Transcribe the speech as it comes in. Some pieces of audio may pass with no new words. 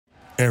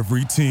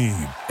Every team,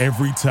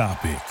 every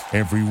topic,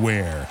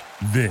 everywhere.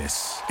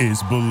 This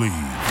is Believe.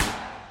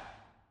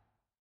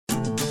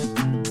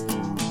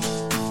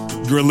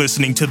 You're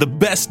listening to the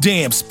best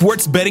damn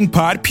sports betting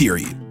pod,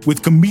 period,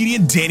 with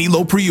comedian Danny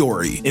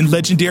Lopriori and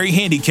legendary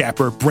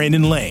handicapper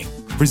Brandon Lang,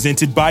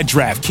 presented by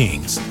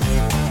DraftKings.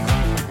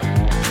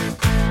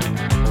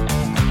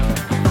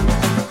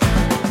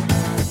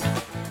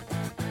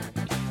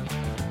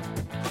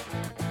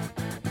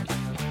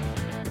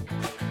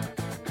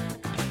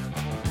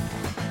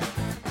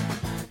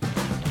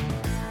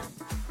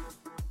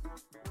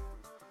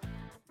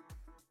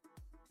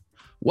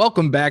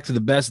 Welcome back to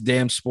the best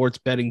damn sports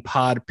betting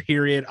pod,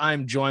 period.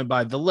 I'm joined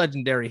by the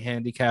legendary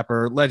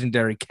handicapper,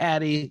 legendary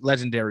caddy,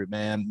 legendary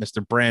man,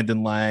 Mr.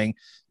 Brandon Lang.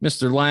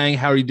 Mr. Lang,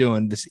 how are you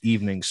doing this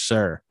evening,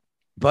 sir?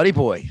 Buddy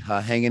boy,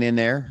 hanging in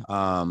there.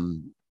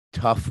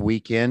 Tough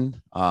weekend.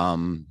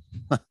 I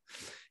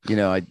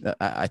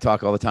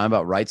talk all the time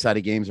about right side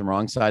of games and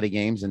wrong side of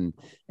games, and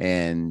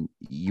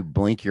you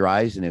blink your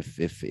eyes, and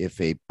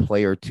if a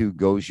play or two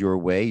goes your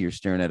way, you're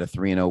staring at a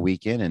 3-0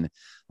 weekend, and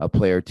a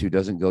player or two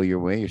doesn't go your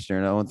way, you're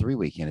staring at 0-3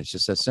 weekend. It's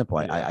just that simple.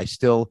 I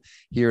still,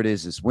 here it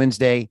is, it's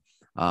Wednesday.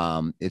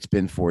 It's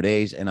been 4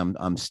 days, and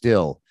I'm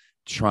still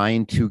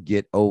trying to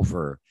get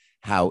over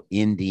how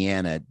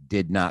Indiana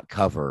did not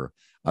cover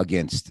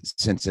against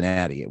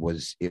Cincinnati. It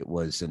was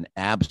an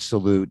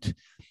absolute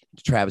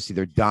travesty.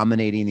 They're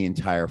dominating the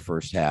entire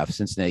first half.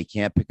 Cincinnati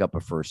can't pick up a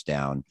first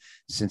down.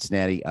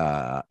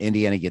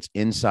 Indiana gets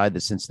inside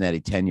the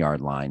Cincinnati 10-yard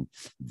line.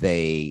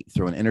 They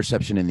throw an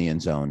interception in the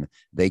end zone.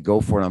 They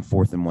go for it on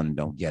 4th and 1 and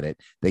don't get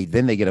it. They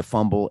get a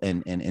fumble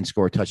and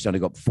score a touchdown to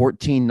go up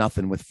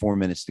 14-0 with 4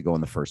 minutes to go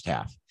in the first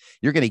half.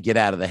 You're going to get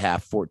out of the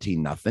half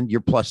 14-0.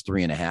 You're plus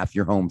 3.5.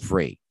 You're home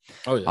free.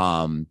 Oh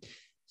yeah.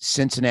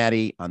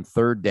 Cincinnati on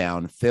 3rd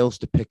down fails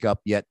to pick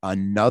up yet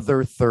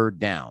another 3rd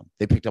down.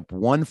 They picked up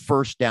 1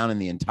 first down in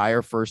the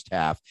entire first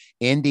half.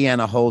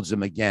 Indiana holds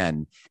them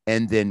again.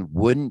 And then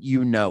wouldn't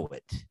you know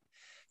it,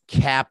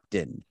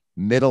 captain,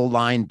 middle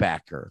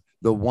linebacker,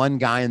 the one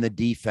guy in the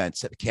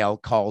defense that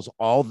calls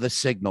all the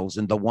signals,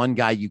 and the one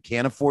guy you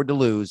can't afford to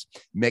lose,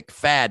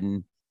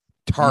 McFadden,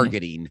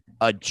 targeting,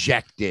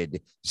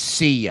 ejected,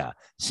 see ya.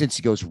 Since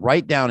he goes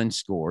right down and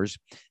scores.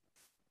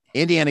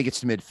 Indiana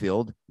gets to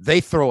midfield.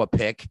 They throw a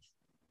pick.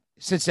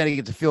 Cincinnati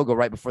gets a field goal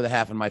right before the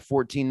half, and my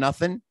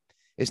 14-0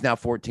 is now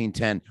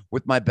 14-10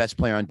 with my best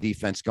player on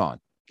defense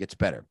gone. Gets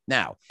better.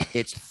 Now,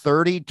 it's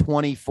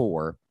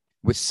 30-24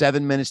 with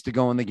 7 minutes to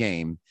go in the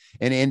game,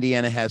 and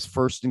Indiana has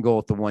 1st and goal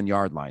at the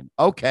 1-yard line.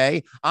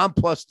 Okay, I'm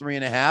plus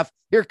 3.5.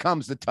 Here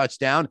comes the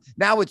touchdown.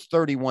 Now it's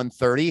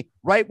 31-30,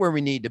 right where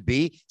we need to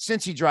be.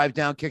 Since he drives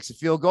down, kicks a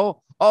field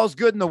goal, all's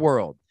good in the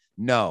world.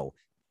 No,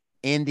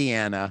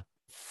 Indiana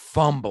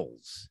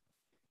fumbles.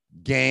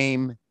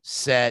 Game,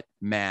 set,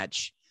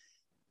 match,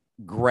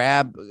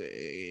 grab.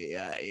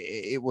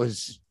 It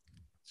was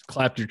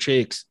Clapped your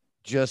cheeks.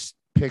 Just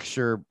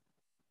picture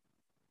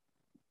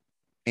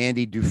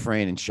Andy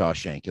Dufresne and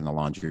Shawshank in the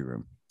laundry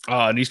room.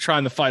 Oh, and he's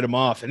trying to fight him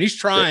off, and he's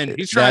trying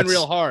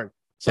real hard.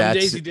 Some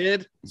days he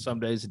did, some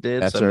days he did,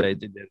 days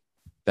he did.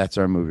 That's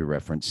our movie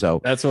reference.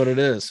 So that's what it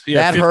is.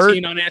 Yeah,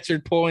 15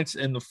 unanswered points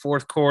in the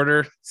 4th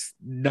quarter. It's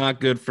not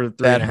good for 3.5.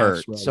 That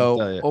hurt.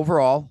 So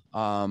overall,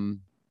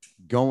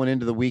 going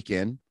into the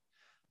weekend,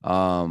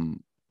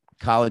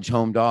 college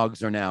home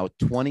dogs are now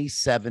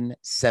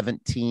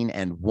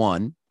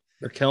 27-17-1.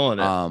 They're killing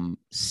it.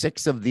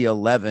 6 of the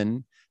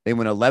 11, they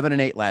went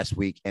 11-8 last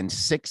week, and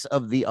 6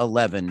 of the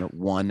 11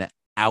 won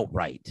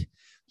outright.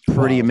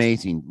 Pretty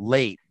amazing.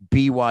 Late,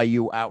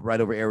 BYU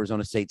outright over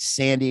Arizona State.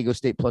 San Diego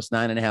State plus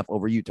 9.5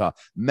 over Utah.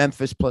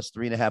 Memphis plus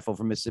 3.5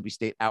 over Mississippi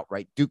State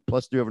outright. Duke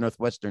plus 3 over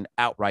Northwestern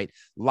outright.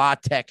 La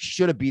Tech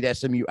should have beat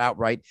SMU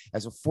outright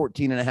as a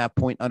 14.5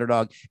 point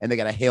underdog, and they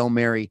got a Hail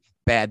Mary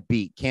bad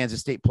beat.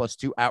 Kansas State plus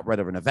 2 outright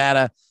over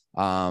Nevada.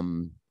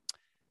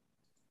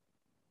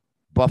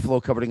 Buffalo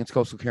covered against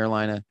Coastal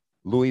Carolina.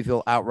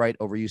 Louisville outright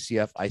over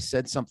UCF. I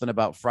said something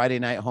about Friday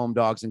night home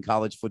dogs in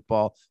college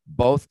football.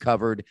 Both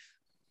covered.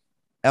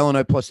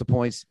 Illinois plus the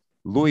points,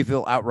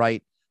 Louisville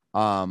outright.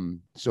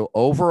 So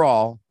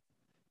overall,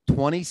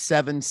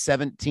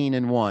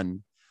 27-17-1,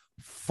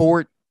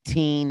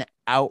 14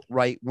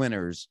 outright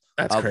winners.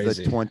 That's of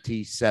crazy. The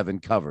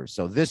 27 covers.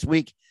 So this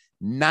week,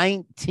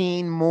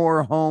 19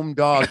 more home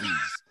doggies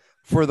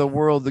for the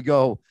world to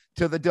go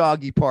to the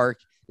doggy park.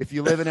 If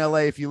you live in LA,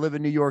 if you live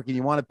in New York, and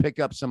you want to pick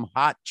up some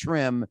hot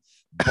trim,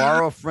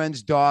 borrow a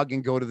friend's dog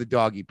and go to the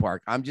doggy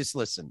park. I'm just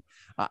listen.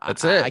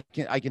 That's it.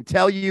 I can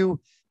tell you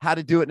how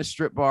to do it in a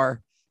strip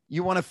bar.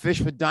 You want to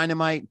fish with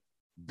dynamite?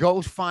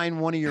 Go find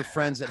one of your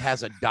friends that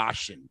has a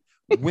Dachshund.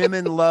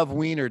 Women love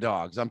wiener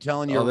dogs. I'm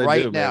telling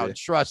you now,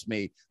 trust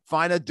me,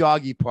 find a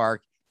doggy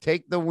park,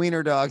 take the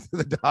wiener dog to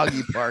the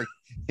doggy park,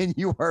 and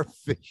you are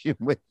fishing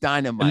with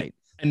dynamite.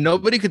 And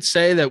nobody could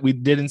say that we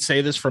didn't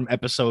say this from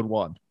episode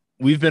 1.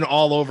 We've been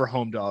all over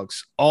home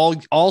dogs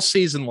all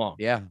season long.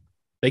 Yeah.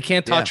 They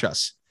can't touch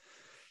us.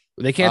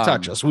 They can't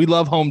touch us. We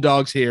love home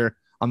dogs here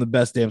on the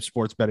best damn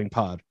sports betting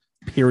pod,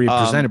 period,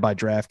 presented by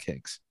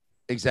DraftKings.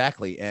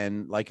 Exactly.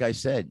 And like I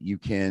said, you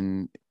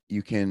can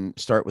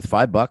start with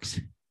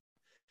 $5.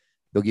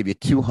 They'll give you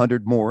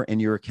 200 more in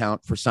your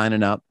account for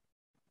signing up.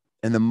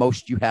 And the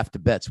most you have to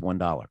bet's $1.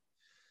 So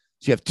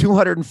you have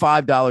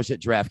 $205 at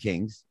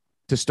DraftKings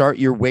to start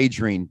your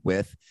wagering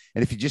with.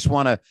 And if you just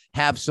want to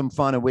have some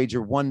fun and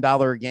wager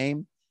 $1 a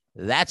game,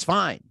 that's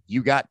fine.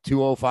 You got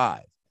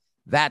 205.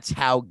 That's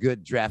how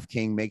good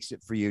DraftKings makes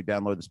it for you.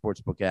 Download the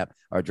Sportsbook app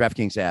or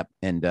DraftKings app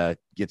and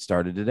get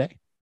started today.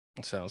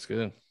 Sounds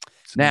good.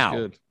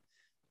 Now,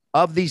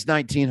 of these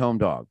 19 home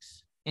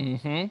dogs,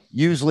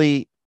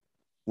 usually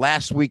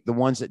last week, the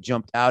ones that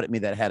jumped out at me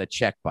that had a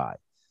check by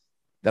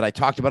that I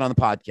talked about on the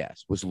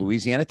podcast was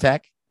Louisiana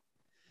Tech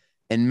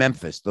and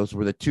Memphis. Those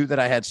were the two that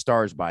I had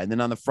stars by. And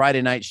then on the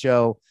Friday night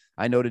show,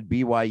 I noted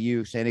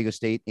BYU, San Diego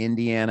State,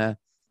 Indiana,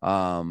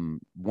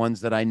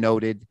 ones that I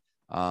noted.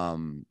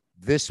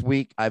 This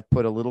week, I've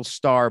put a little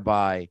star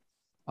by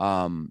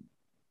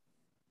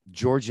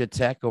Georgia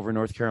Tech over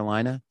North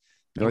Carolina.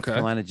 North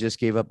Carolina just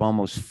gave up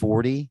almost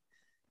 40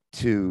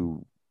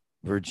 to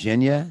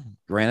Virginia.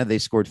 Granted, they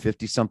scored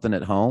 50-something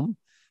at home,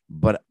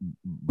 but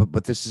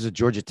this is a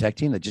Georgia Tech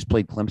team that just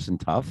played Clemson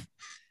tough.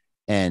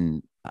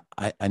 And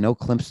I know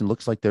Clemson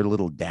looks like they're a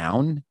little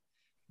down,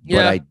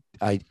 but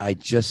I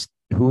just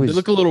they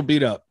look a little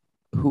beat up.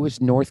 Who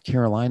is North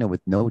Carolina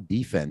with no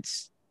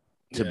defense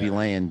to be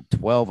laying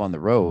 12 on the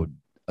road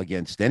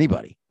against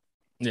anybody?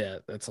 Yeah,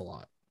 that's a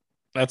lot.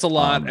 That's a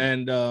lot.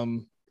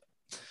 And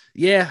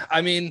yeah,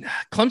 I mean,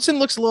 Clemson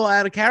looks a little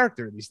out of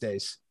character these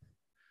days.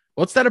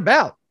 What's that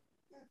about?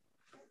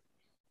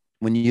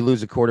 When you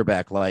lose a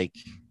quarterback like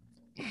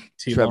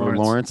Trevor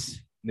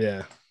Lawrence,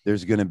 yeah,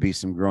 there's going to be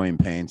some growing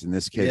pains, and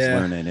this kid's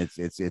learning.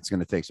 It's going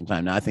to take some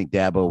time. Now, I think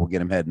Dabo will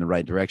get him heading in the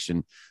right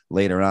direction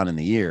later on in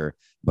the year,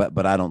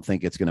 but I don't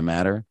think it's going to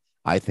matter.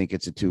 I think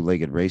it's a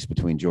two-legged race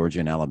between Georgia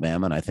and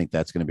Alabama, and I think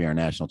that's going to be our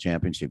national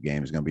championship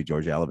game. Is going to be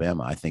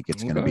Georgia-Alabama. I think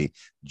it's going to be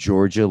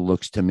Georgia.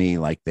 Looks to me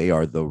like they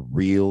are the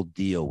real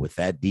deal with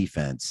that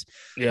defense.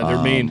 Yeah,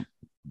 they're mean.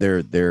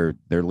 They're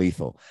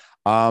lethal.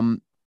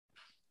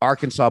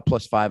 Arkansas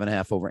plus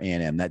 5.5 over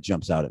A&M. That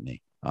jumps out at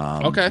me.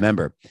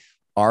 Remember,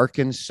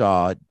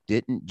 Arkansas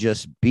didn't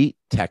just beat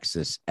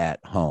Texas at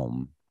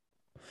home.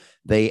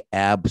 They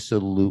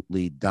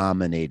absolutely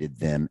dominated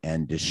them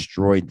and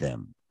destroyed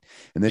them.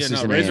 And this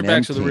is an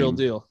Razorbacks A&M are the real team.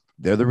 deal.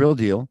 They're the real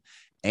deal.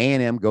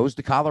 A&M goes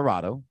to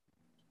Colorado.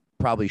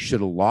 Probably should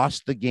have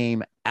lost the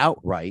game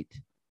outright.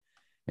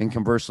 And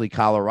conversely,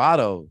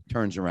 Colorado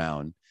turns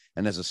around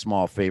and as a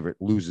small favorite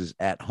loses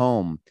at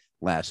home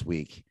last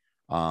week.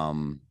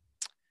 I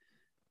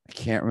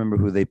can't remember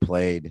who they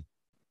played.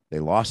 They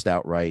lost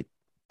outright.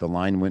 The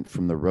line went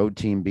from the road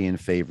team being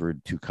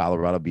favored to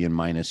Colorado being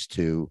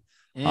 -2.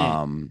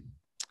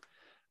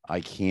 I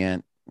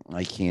can't.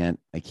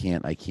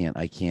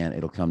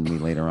 It'll come to me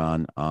later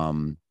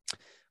on.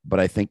 But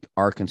I think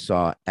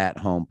Arkansas at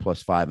home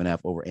plus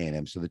 5.5 over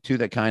A&M. So the two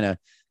that kind of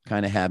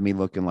have me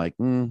looking like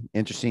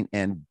interesting.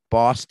 And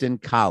Boston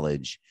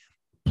College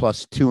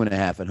plus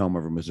 2.5 at home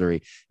over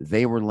Missouri.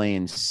 They were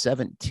laying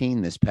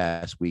 17 this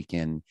past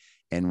weekend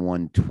and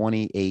won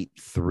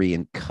 28-3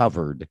 and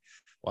covered.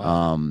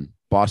 Wow.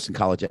 Boston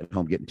College at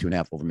home getting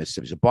 2.5 over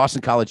Mississippi. So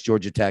Boston College,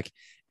 Georgia Tech,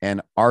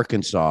 and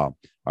Arkansas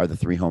are the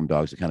three home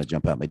dogs that kind of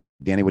jump out.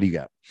 Danny, what do you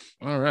got?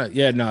 All right.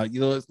 Yeah, no,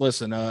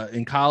 listen,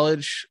 in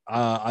college,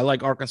 I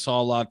like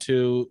Arkansas a lot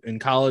too. In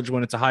college,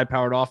 when it's a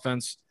high-powered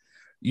offense,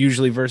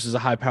 usually versus a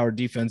high-powered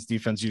defense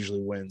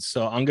usually wins.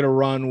 So I'm going to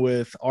run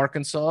with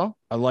Arkansas.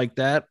 I like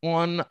that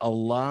one a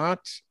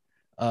lot.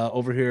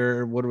 Over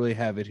here, what do we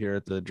have it here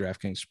at the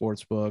DraftKings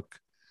Sportsbook?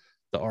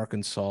 The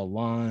Arkansas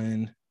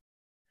line.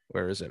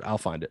 Where is it? I'll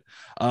find it.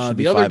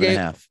 The other game,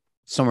 5.5,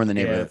 somewhere in the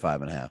neighborhood of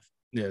 5.5.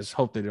 Yes,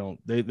 hope they don't.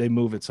 They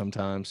move it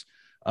sometimes.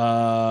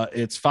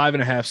 It's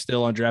 5.5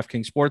 still on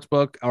DraftKings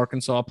Sportsbook.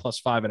 Arkansas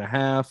plus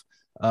 5.5.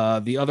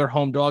 The other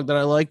home dog that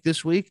I like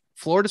this week,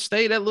 Florida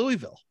State at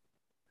Louisville.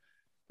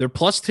 They're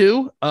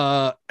 +2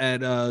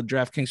 at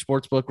DraftKings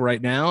Sportsbook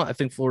right now. I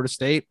think Florida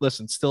State,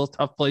 listen, still a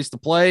tough place to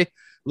play.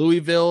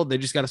 Louisville, they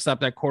just got to stop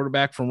that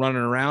quarterback from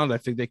running around. I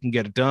think they can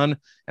get it done.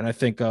 And I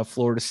think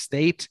Florida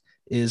State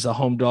is a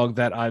home dog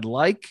that I'd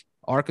like.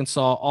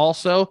 Arkansas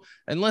also.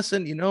 And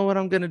listen, you know what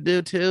I'm going to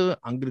do too?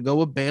 I'm going to go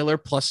with Baylor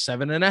plus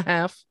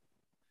 7.5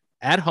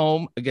 at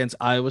home against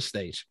Iowa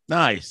State.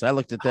 Nice. I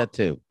looked at that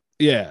too.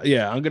 Yeah.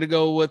 I'm going to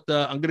go with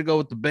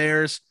the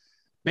Bears.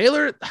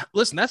 Baylor,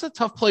 listen, that's a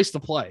tough place to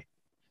play.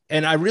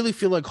 And I really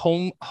feel like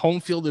home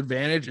field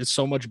advantage is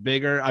so much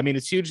bigger. I mean,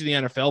 it's huge in the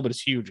NFL, but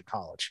it's huge in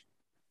college.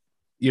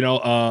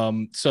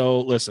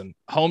 So listen,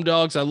 home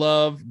dogs, I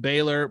love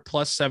Baylor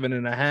plus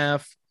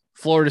 7.5,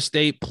 Florida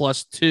State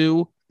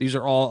 +2. These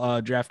are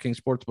all DraftKings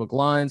Sportsbook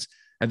lines.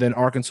 And then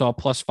Arkansas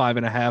plus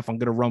 5.5. I'm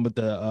going to run with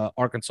the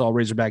Arkansas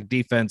Razorback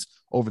defense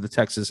over the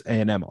Texas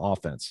A&M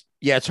offense.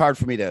 Yeah, it's hard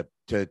for me to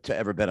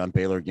ever bet on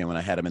Baylor again when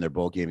I had them in their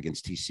bowl game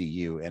against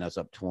TCU, and I was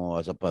up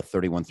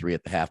 31-3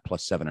 at the half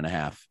plus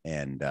 7.5,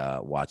 and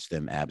watched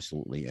them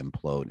absolutely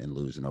implode and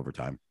lose in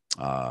overtime.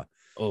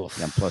 Oof.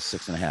 Yeah, I'm plus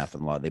 6.5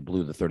 in law. They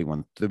blew the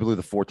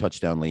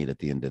 4-touchdown lead at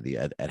the end of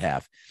at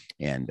half,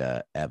 and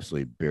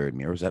absolutely buried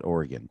me. Or was that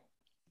Oregon?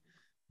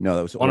 No,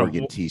 that was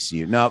Oregon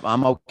TCU. No,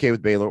 I'm okay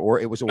with Baylor. Or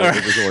it was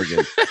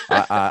Oregon.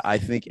 I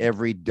think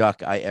every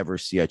duck I ever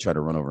see, I try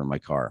to run over in my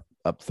car.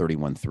 Up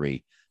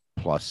 31-3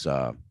 plus.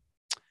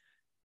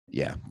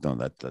 Yeah, no,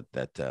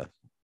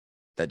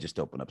 that just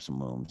opened up some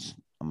wounds.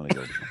 I'm gonna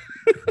go.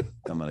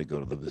 I'm gonna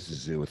go to the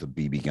zoo with a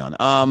BB gun.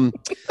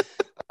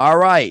 All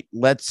right,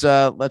 let's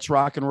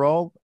rock and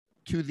roll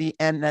to the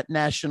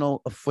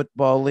National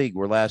Football League,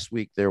 where last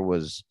week there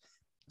was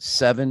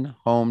 7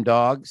 home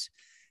dogs.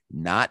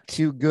 Not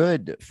too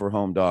good for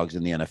home dogs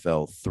in the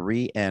NFL.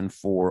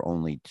 3-4,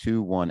 only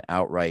 2-1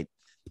 outright.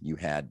 You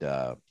had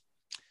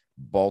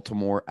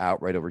Baltimore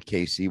outright over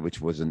KC,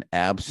 which was an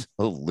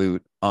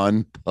absolute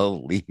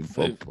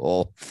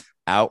unbelievable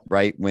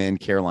outright win.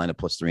 Carolina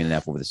plus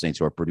 3.5 over the Saints.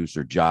 So our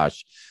producer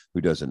Josh,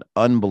 who does an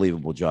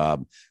unbelievable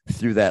job,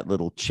 threw that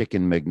little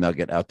chicken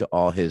McNugget out to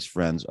all his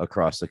friends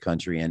across the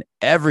country, and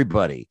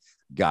everybody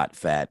got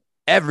fat.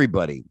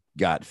 Everybody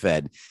got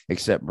fed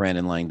except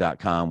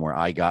BrandonLang.com, where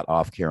I got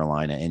off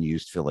Carolina and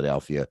used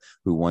Philadelphia,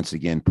 who once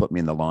again put me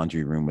in the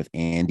laundry room with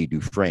Andy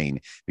Dufresne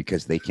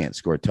because they can't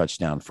score a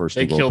touchdown first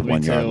and goal at the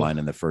 1 yard line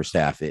in the first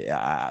half.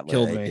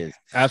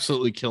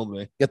 Absolutely killed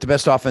me. Got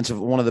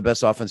one of the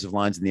best offensive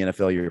lines in the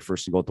NFL. You're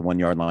first and goal at the 1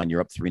 yard line. You're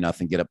up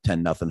 3-0, get up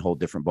 10-0, whole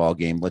different ball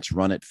game. Let's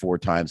run it 4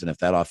 times. And if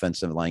that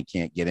offensive line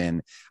can't get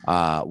in,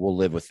 we'll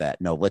live with that.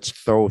 No, let's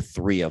throw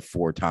 3 of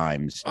 4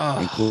 times,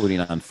 including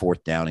on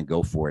 4th down, and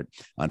go for it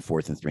on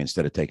 4th and 3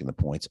 instead of taking the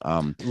points.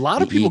 A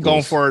lot of people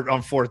going for it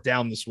on 4th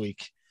down this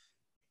week.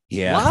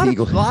 Yeah, a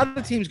lot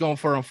of teams going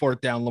for it on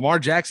 4th down. Lamar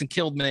Jackson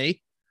killed me.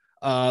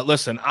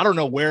 Listen, I don't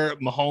know where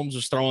Mahomes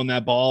was throwing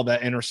that ball,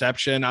 that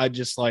interception. I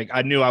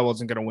knew I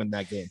wasn't going to win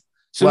that game.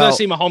 Soon as I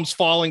see Mahomes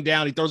falling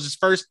down, he throws his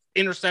first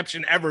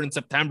interception ever in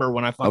September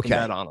when I fucking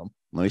bet on him.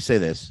 Let me say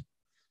this.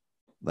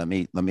 Let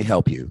me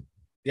help you.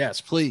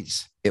 Yes,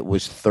 please. It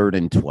was 3rd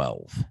and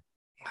 12.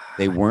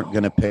 They weren't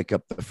going to pick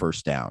up the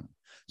first down.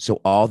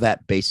 So all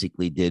that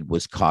basically did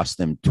was cost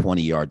them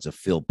 20 yards of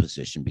field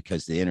position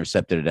because they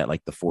intercepted it at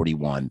like the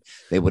 41.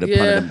 They would have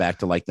punted them back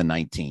to like the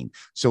 19.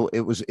 So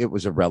it was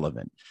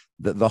irrelevant.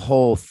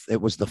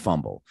 It was the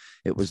fumble.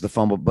 It was the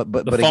fumble. But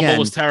the fumble again,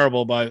 was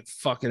terrible by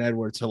fucking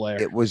Edwards-Helaire.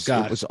 It was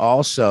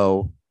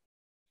also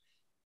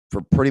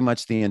for pretty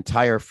much the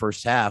entire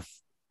first half,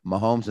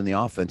 Mahomes and the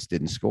offense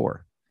didn't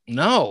score.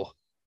 No.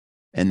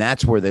 And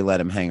that's where they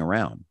let him hang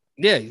around.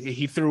 Yeah,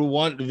 he threw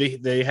one.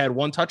 They had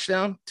 1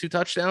 touchdown, 2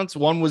 touchdowns.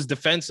 One was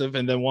defensive,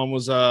 and then one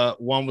was a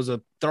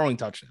throwing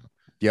touchdown.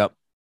 Yep.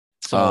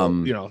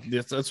 So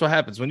that's what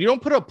happens when you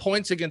don't put up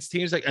points against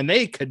teams and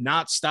they could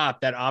not stop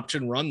that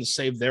option run to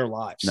save their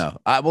lives. No,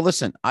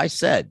 listen. I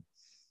said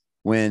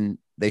when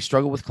they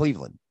struggle with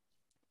Cleveland,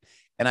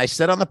 and I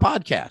said on the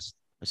podcast,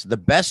 I said the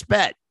best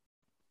bet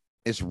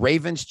is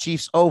Ravens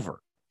Chiefs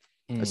over.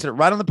 I said it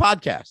right on the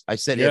podcast. I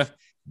said if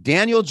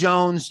Daniel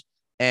Jones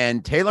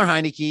and Taylor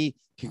Heineke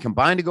can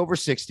combine to go over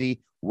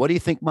 60. What do you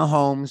think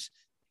Mahomes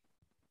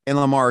and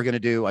Lamar are going to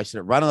do? I said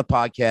it right on the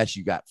podcast.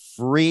 You got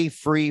free.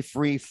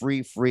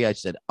 I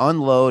said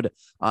unload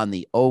on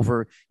the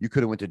over. You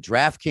could have went to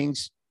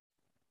DraftKings.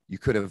 You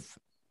could have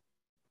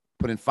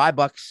put in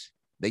 $5.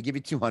 They give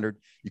you 200.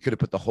 You could have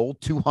put the whole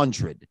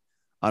 200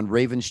 on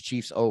Ravens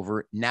Chiefs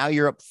over. Now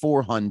you're up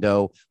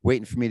 400,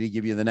 waiting for me to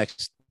give you the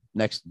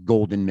next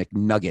golden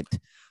McNugget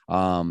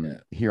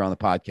here on the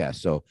podcast.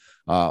 So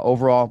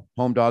overall,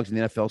 home dogs in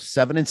the NFL,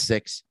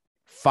 7-6,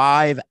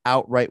 5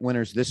 outright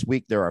winners this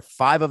week. There are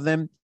 5 of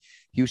them.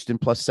 Houston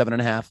plus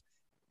 7.5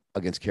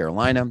 against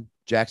Carolina.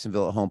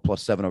 Jacksonville at home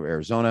plus 7 over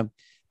Arizona.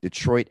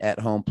 Detroit at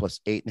home plus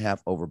 8.5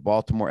 over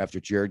Baltimore after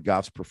Jared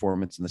Goff's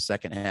performance in the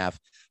second half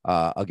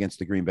against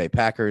the Green Bay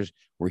Packers,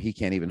 where he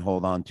can't even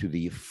hold on to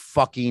the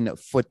fucking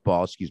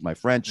football. Excuse my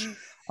French.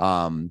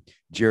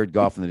 Jared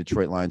Goff and the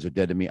Detroit Lions are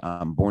dead to me.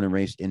 I'm born and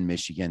raised in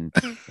Michigan,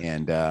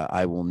 and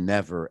I will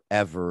never,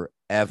 ever,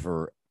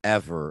 ever,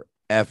 ever,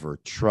 ever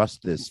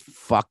trust this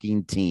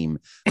fucking team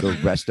the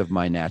rest of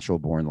my natural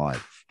born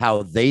life.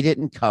 How they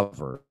didn't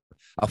cover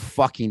a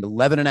fucking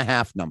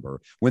 11.5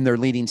 number when they're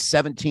leading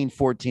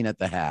 17-14 at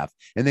the half,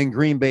 and then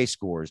Green Bay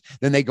scores.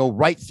 Then they go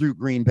right through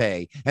Green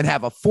Bay and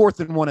have a 4th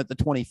and 1 at the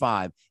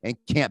 25 and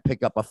can't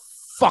pick up a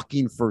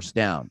fucking first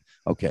down.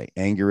 Okay.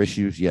 Anger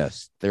issues.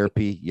 Yes.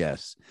 Therapy.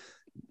 Yes.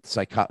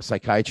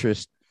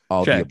 Psychiatrist.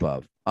 All the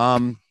above.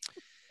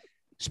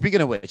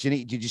 Speaking of which,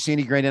 did you see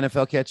any great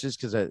NFL catches?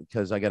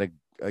 Because I got to,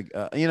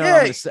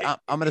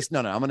 I'm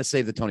going to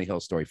save the Tony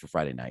Hill story for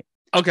Friday night.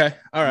 Okay.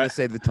 All right. Let's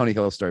save the Tony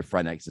Hill story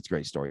Friday night because it's a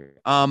great story.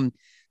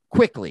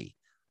 Quickly,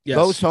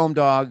 those home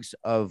dogs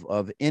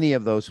of any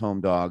of those home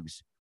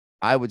dogs,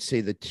 I would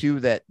say the 2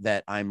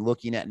 that I'm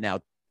looking at now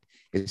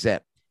is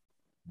that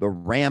the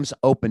Rams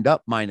opened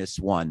up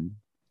 -1.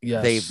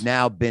 Yes. They've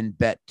now been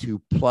bet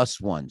to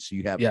 +1. So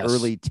you have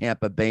early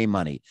Tampa Bay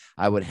money.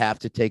 I would have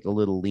to take a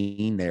little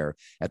lean there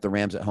at the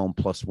Rams at home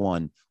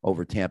 +1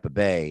 over Tampa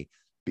Bay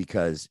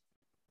because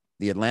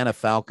the Atlanta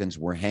Falcons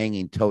were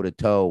hanging toe to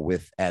toe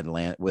with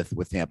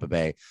Tampa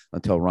Bay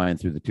until Ryan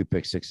threw the 2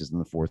 pick sixes in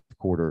the fourth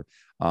quarter.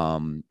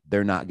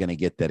 They're not going to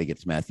get that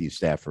against Matthew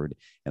Stafford,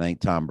 and I think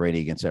Tom Brady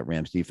against that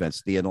Rams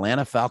defense. The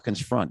Atlanta Falcons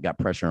front got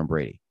pressure on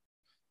Brady.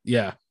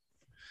 Yeah,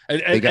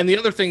 and the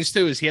other things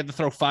too is he had to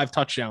throw 5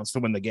 touchdowns to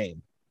win the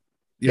game.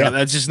 You know,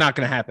 that's just not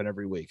going to happen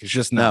every week. It's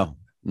just not.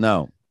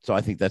 No. So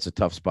I think that's a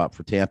tough spot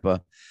for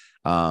Tampa.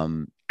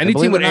 Any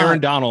team with Aaron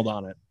Donald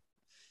on it.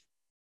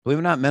 Believe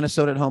it or not,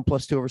 Minnesota at home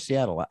 +2 over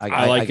Seattle.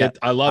 I like it.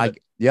 I love it.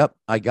 Yep.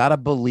 I got to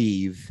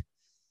believe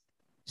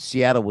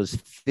Seattle was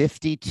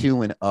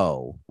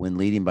 52-0 when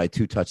leading by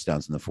 2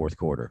 touchdowns in the fourth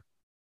quarter.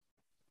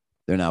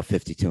 They're now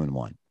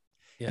 52-1.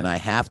 Yeah. And I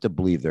have to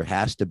believe there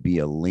has to be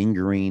a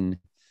lingering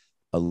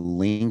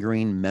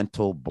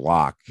mental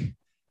block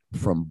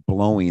from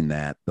blowing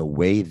that the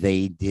way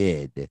they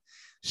did.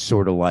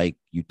 Sort of like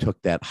you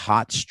took that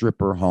hot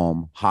stripper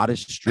home,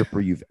 hottest stripper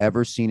you've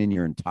ever seen in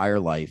your entire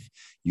life.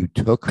 You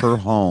took her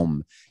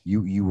home.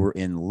 You were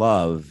in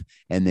love.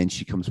 And then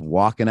she comes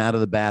walking out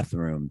of the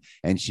bathroom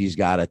and she's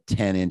got a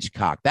 10-inch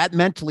cock. That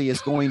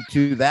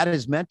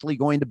is mentally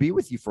going to be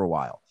with you for a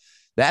while.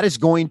 That is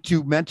going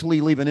to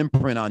mentally leave an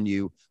imprint on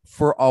you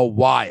for a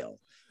while.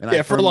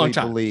 And for a long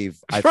time.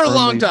 For a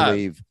long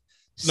time.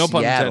 No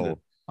pun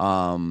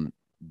intended.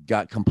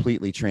 Got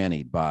completely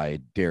trannied by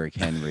Derrick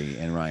Henry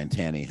and Ryan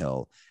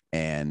Tannehill.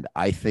 And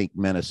I think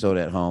Minnesota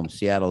at home,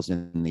 Seattle's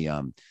on the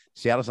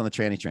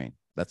tranny train.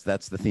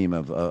 That's the theme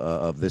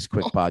of this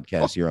quick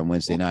podcast here on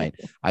Wednesday night.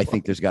 I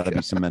think there's got to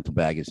be some mental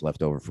baggage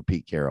left over for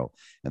Pete Carroll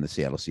and the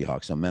Seattle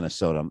Seahawks. So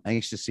Minnesota, I'm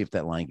anxious to see if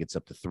that line gets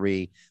up to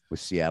 3 with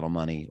Seattle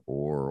money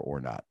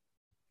or not.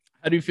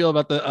 How do you feel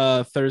about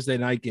the Thursday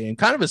night game?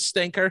 Kind of a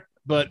stinker,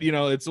 but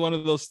it's one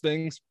of those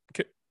things.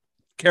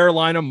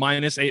 Carolina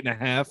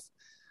 -8.5.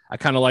 I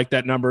kind of like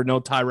that number.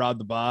 No Tyrod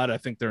the Bod. I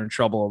think they're in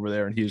trouble over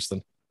there in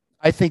Houston.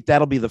 I think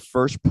that'll be the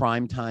first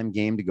primetime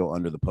game to go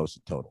under the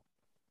posted total.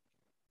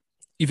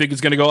 You think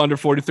it's going to go under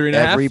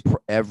 43.5?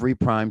 Every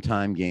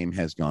primetime game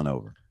has gone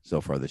over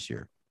so far this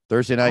year.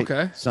 Thursday night,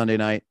 Sunday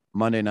night,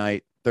 Monday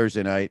night,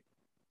 Thursday night,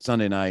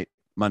 Sunday night,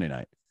 Monday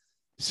night.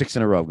 6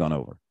 in a row have gone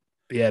over.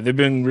 Yeah, they've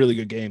been really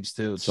good games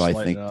too. So I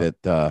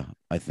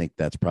think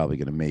that's probably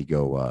going to may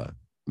go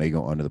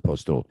under the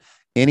posted total.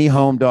 Any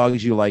home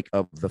dogs you like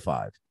of the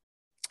 5?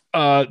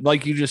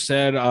 Like you just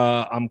said,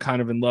 I'm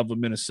kind of in love with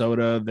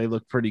Minnesota. They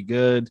look pretty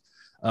good.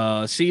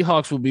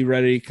 Seahawks will be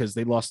ready because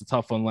they lost a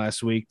tough one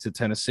last week to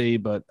Tennessee,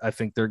 but I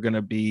think they're going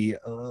to be,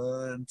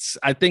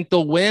 I think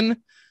they'll win.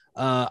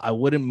 I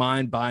wouldn't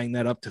mind buying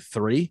that up to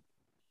 3.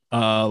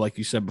 Like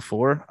you said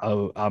before,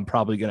 I'm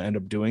probably going to end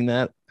up doing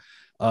that.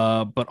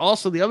 But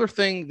also the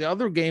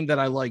other game that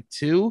I like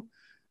too,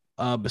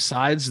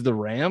 besides the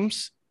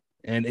Rams,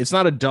 and it's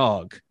not a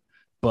dog,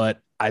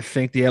 but I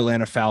think the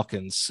Atlanta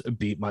Falcons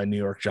beat my New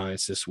York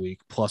Giants this week,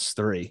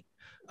 +3.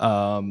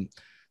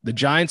 The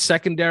Giants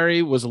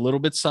secondary was a little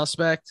bit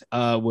suspect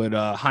with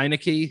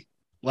Heineke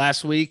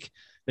last week.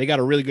 They got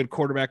a really good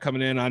quarterback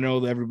coming in. I know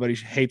that everybody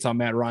hates on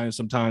Matt Ryan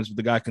sometimes, but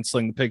the guy can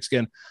sling the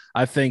pigskin.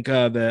 I think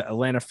the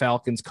Atlanta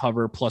Falcons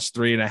cover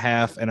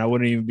 +3.5, and I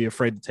wouldn't even be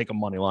afraid to take a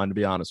money line, to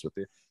be honest with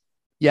you.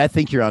 Yeah, I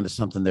think you're onto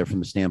something there from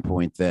the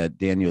standpoint that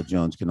Daniel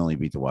Jones can only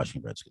beat the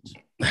Washington Redskins.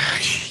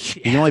 He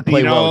can only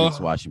play well against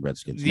the Washington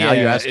Redskins. Now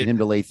you're asking him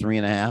to lay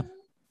 3.5?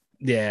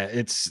 Yeah,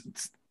 it's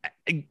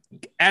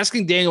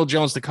asking Daniel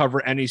Jones to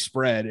cover any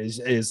spread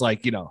is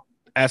like,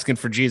 asking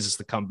for Jesus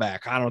to come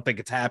back. I don't think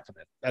it's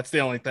happening. That's the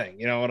only thing.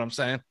 You know what I'm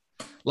saying?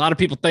 A lot of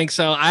people think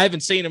so. I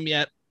haven't seen him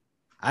yet.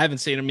 And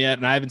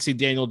I haven't seen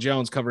Daniel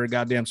Jones cover a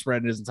goddamn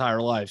spread in his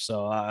entire life.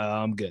 So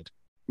I'm good.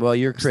 Well,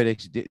 your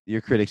critics,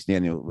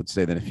 Daniel, would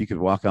say that if you could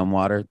walk on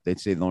water, they'd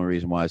say the only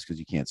reason why is because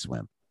you can't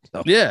swim.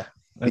 So. Yeah.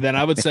 And then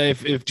I would say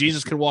if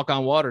Jesus could walk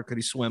on water, could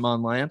he swim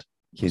on land?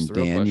 Can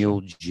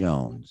Daniel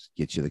Jones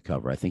get you the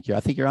cover? I think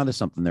you're onto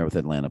something there with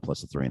Atlanta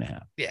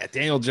 +3.5. Yeah,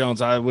 Daniel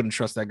Jones. I wouldn't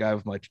trust that guy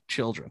with my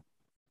children.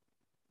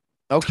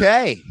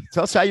 Okay,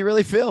 tell us how you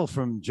really feel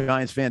from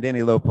Giants fan Danny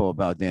LoPo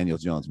about Daniel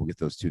Jones. We'll get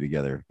those two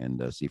together and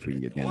see if we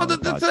can get Daniel. Well,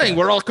 the thing,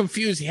 we're all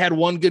confused. He had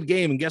one good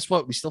game, and guess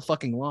what? We still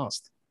fucking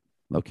lost.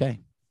 Okay.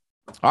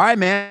 All right,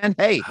 man.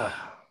 Hey,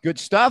 good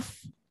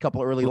stuff.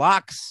 Couple of early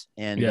locks,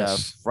 and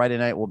Friday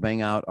night we'll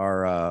bang out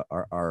our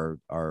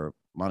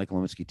Monica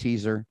Lewinsky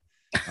teaser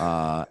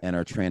and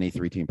our tranny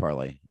 3-team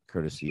parlay,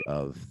 courtesy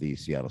of the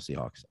Seattle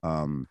Seahawks.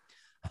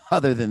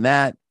 Other than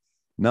that,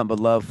 nothing but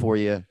love for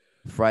you.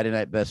 Friday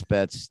night best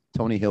bets,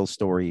 Tony Hill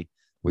story,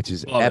 which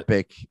is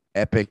epic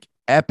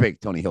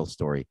Tony Hill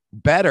story.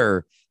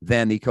 Better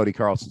than the Cody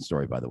Carlson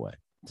story, by the way.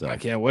 So I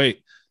can't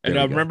wait. And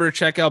remember to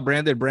check out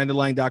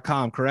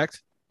BrandonLang.com,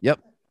 correct? Yep.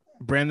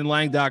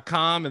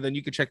 BrandonLang.com. And then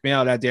you can check me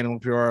out at Daniel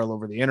LoPo all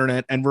over the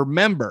internet. And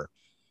remember,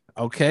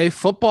 okay,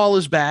 football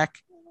is back.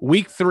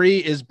 Week 3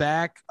 is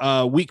back.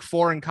 Week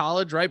 4 in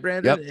college, right,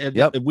 Brandon?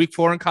 Yep. Week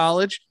 4 in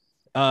college.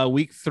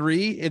 week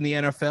 3 in the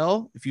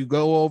NFL. If you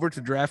go over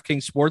to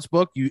DraftKings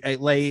Sportsbook, you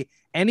lay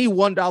any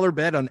 $1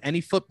 bet on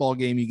any football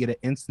game, you get an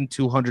instant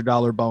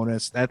 $200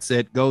 bonus. That's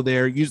it. Go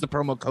there, use the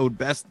promo code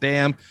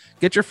BESTDAMN,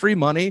 get your free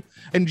money,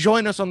 and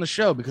join us on the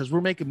show because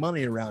we're making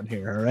money around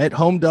here. All right,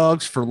 home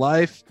dogs for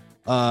life.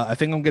 I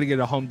think I'm gonna get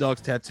a home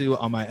dogs tattoo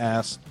on my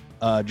ass,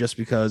 just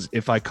because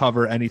if I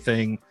cover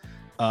anything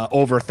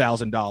over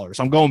 $1,000,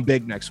 I'm going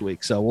big next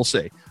week. So we'll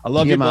see. I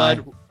love you,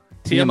 bud.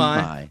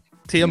 TMI.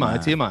 All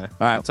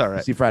right, it's all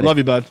right. See you Friday. Love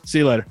you, bud. See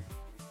you later.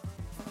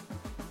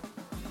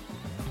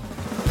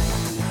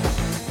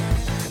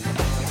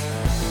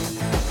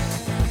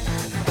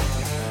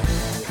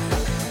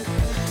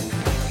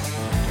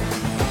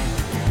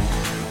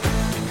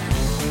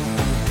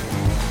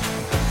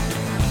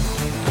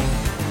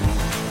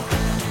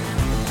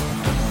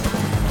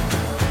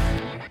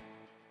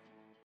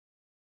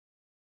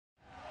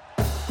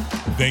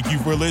 Thank you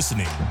for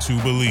listening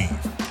to Believe.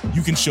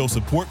 You can show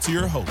support to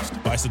your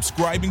host by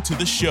subscribing to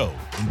the show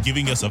and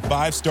giving us a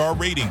 5-star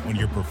rating on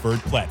your preferred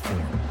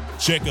platform.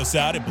 Check us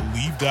out at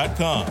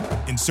Believe.com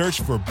and search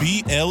for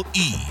BLEAV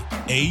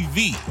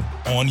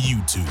on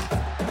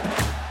YouTube.